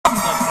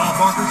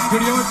Parker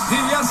Studio at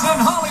CBS in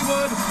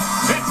Hollywood.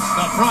 It's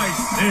The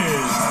Price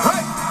is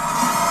Right.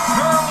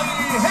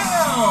 Shirley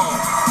Hill,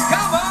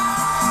 come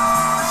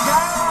on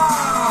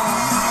down.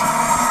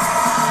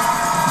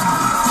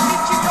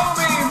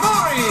 Ichikomi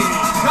Mori,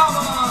 come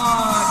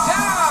on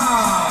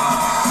down.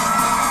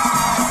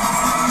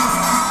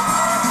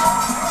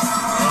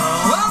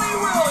 Lily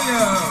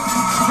Williams,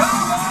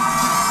 come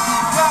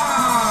on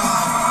down.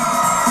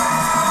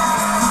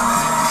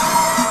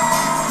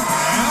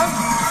 And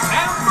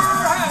Amber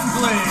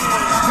Hensley,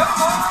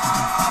 come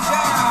on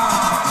down.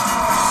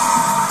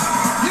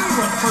 You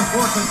were the first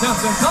four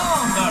contestants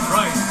on The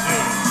Price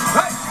is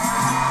Right.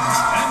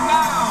 And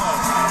now,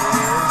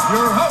 here's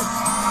your host,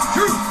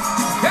 Drew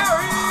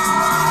Carey.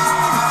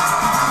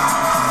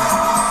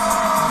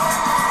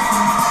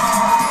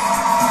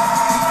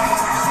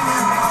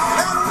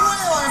 And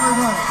well,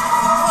 everybody,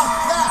 fuck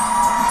that.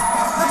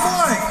 Good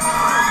morning.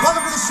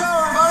 Welcome to the show,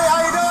 everybody. How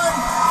you doing?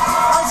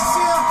 Nice to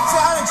see you.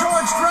 Say hi to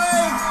George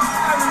Gray.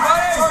 Hi,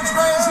 everybody. George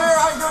Gray is here.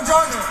 How you doing,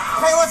 George?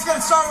 Hey, let's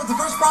get it started with the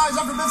first prize.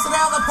 I'm convinced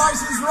now The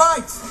Price is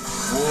Right.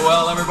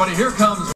 Well, everybody, here comes